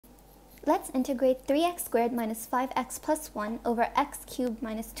Let's integrate 3x squared minus 5x plus 1 over x cubed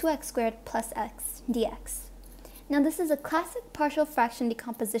minus 2x squared plus x dx. Now this is a classic partial fraction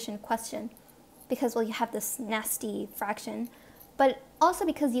decomposition question because, well, you have this nasty fraction, but also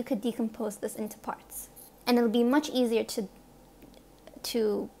because you could decompose this into parts. And it'll be much easier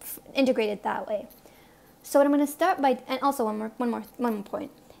to integrate it that way. So what I'm going to start by, and also one more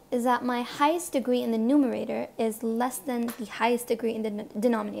point, is that my highest degree in the numerator is less than the highest degree in the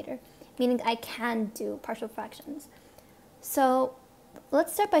denominator, meaning I can do partial fractions. So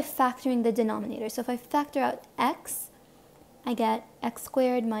let's start by factoring the denominator. So if I factor out x, I get x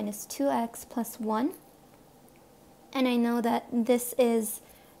squared minus 2x plus 1. And I know that this is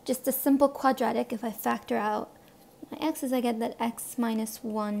just a simple quadratic. If I factor out my x's, I get that x minus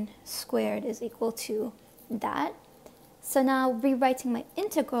 1 squared is equal to that. So now rewriting my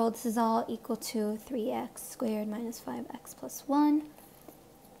integral, this is all equal to 3x squared minus 5x plus 1.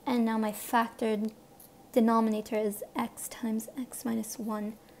 And now my factored denominator is x times x minus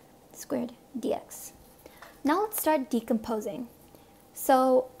 1 squared dx. Now let's start decomposing.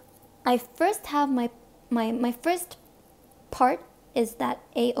 So I first have my first part is that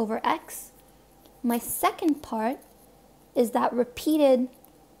a over x. My second part is that repeated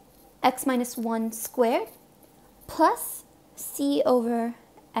x minus 1 squared plus c over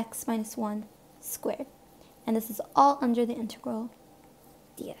x minus 1 squared. And this is all under the integral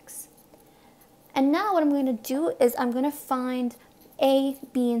dx. And now what I'm going to do is I'm going to find a,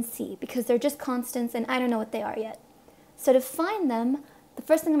 b, and c because they're just constants and I don't know what they are yet. So to find them, the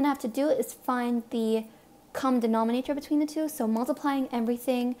first thing I'm going to have to do is find the common denominator between the two. So multiplying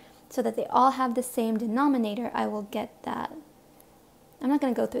everything so that they all have the same denominator, I will get that. I'm not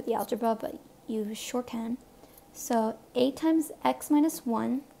going to go through the algebra, but you sure can. So a times x minus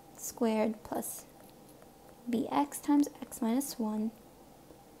 1 squared plus bx times x minus 1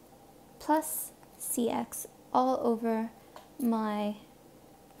 plus cx all over my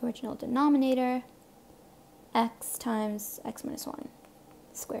original denominator, x times x minus 1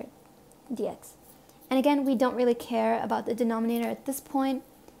 squared dx. And again, we don't really care about the denominator at this point.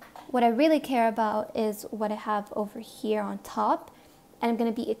 What I really care about is what I have over here on top, and I'm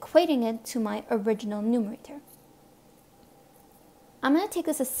going to be equating it to my original numerator. I'm going to take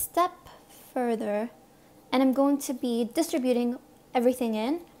this a step further, and I'm going to be distributing everything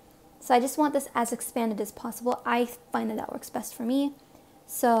in. So I just want this as expanded as possible. I find that that works best for me.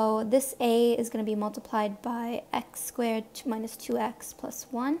 So this a is going to be multiplied by x squared minus 2x plus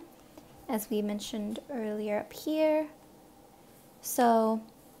 1, as we mentioned earlier up here. So,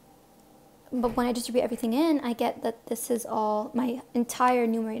 but when I distribute everything in, I get that this is all, my entire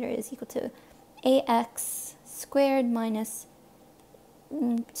numerator is equal to ax squared minus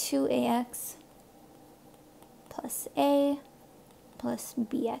 2ax plus a plus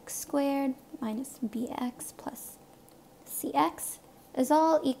bx squared minus bx plus cx is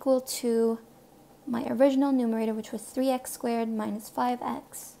all equal to my original numerator, which was 3x squared minus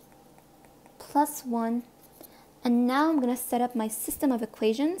 5x plus 1. And now I'm going to set up my system of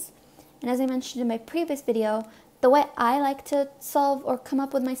equations. And as I mentioned in my previous video, the way I like to solve or come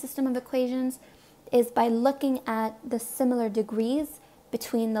up with my system of equations is by looking at the similar degrees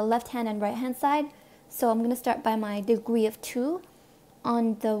between the left-hand and right-hand side. So I'm going to start by my degree of 2.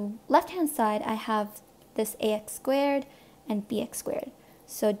 On the left-hand side, I have this ax squared and bx squared.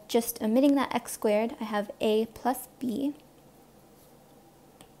 So just omitting that x squared, I have a plus b.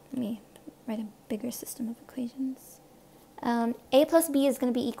 Let me write a bigger system of equations. A plus b is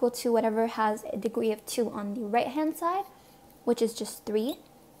going to be equal to whatever has a degree of 2 on the right-hand side, which is just 3.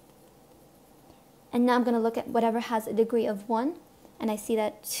 And now I'm going to look at whatever has a degree of 1, and I see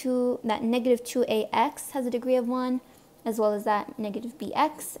that negative 2ax has a degree of 1, as well as that negative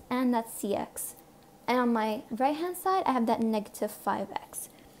bx, and that's cx. And on my right-hand side, I have that negative 5x.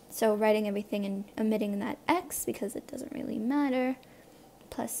 So writing everything and omitting that x, because it doesn't really matter,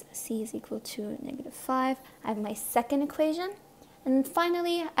 plus c is equal to negative 5. I have my second equation. And then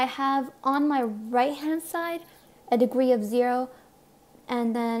finally, I have on my right-hand side a degree of 0.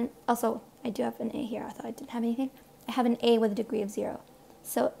 And then also, I do have an a here. I thought I didn't have anything. I have an a with a degree of 0.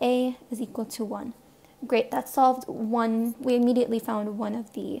 So a is equal to 1. Great, that solved one. We immediately found one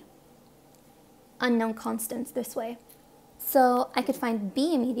of the unknown constants this way. So I could find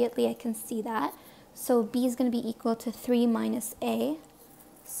b immediately. I can see that. So b is going to be equal to 3 minus a.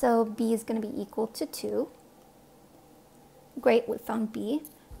 So b is going to be equal to 2. Great, we found b.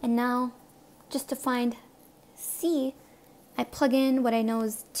 And now, just to find c, I plug in what I know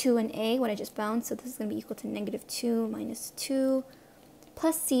is 2 and a, what I just found. So this is going to be equal to negative 2 minus 2,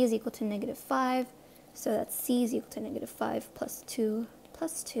 plus c is equal to negative 5. So that's c is equal to negative 5 plus 2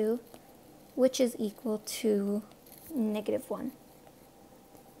 plus 2. which is equal to -1.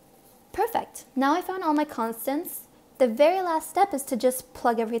 Perfect. Now I found all my constants. The very last step is to just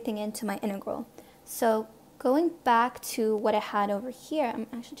plug everything into my integral. So going back to what I had over here, I'm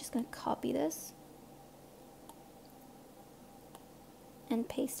actually just going to copy this and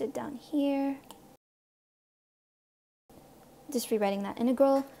paste it down here. Just rewriting that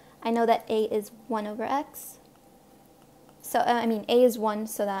integral. I know that a is 1 over x. So, a is 1,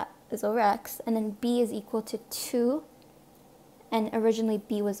 so that is over x. And then b is equal to 2. And originally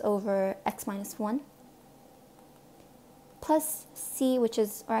b was over x minus 1. Plus c, which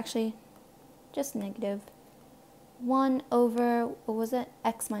is, or actually, just negative 1 over, what was it?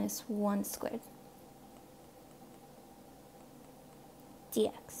 X minus 1 squared.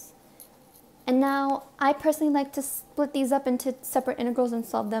 dx. And now, I personally like to split these up into separate integrals and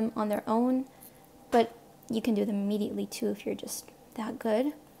solve them on their own, but you can do them immediately too if you're just that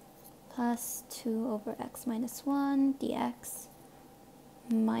good. Plus 2 over x minus 1 dx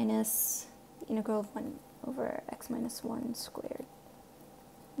minus the integral of 1 over x minus 1 squared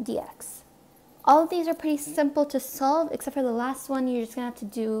dx. All of these are pretty simple to solve, except for the last one. You're just going to have to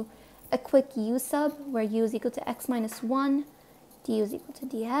do a quick u sub, where u is equal to x minus 1, du is equal to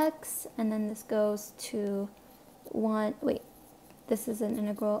dx, and then this goes to 1, this is an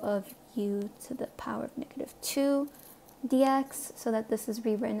integral of u to the power of -2 dx, so that this is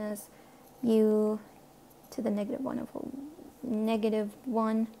rewritten as u to the -1 over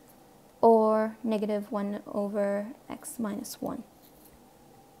 -1, or -1 over x minus 1.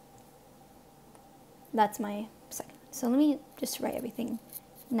 That's my second. So let me just write everything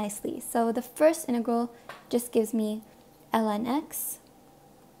nicely. So the first integral just gives me ln x.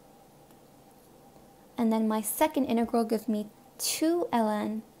 And then my second integral gives me 2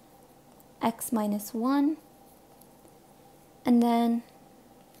 ln x minus 1. And then,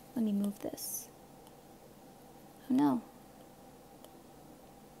 let me move this. Oh no.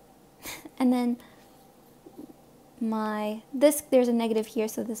 And then there's a negative here,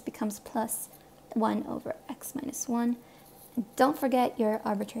 so this becomes plus 1 over x minus 1. And don't forget your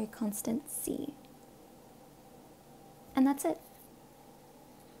arbitrary constant c. And that's it.